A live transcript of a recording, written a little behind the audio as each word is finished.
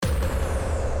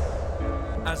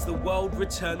As the world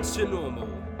returns to normal,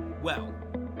 well,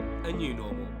 a new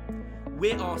normal,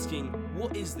 we're asking,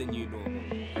 what is the new normal?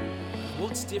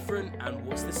 What's different and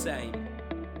what's the same?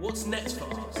 What's next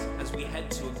for us as we head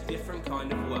to a different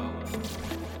kind of world?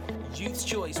 Youth's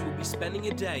Choice will be spending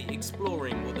a day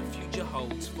exploring what the future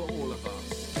holds for all of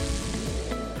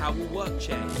us. How will work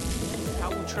change? How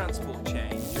will transport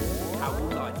change? How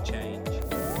will life change?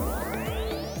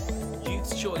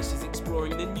 Youth's Choice is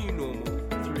exploring the new normal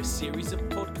through a series of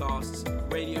podcasts,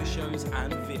 radio shows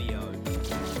and video.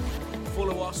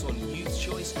 Follow us on Youth's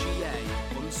Choice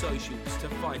GA on socials to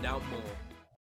find out more.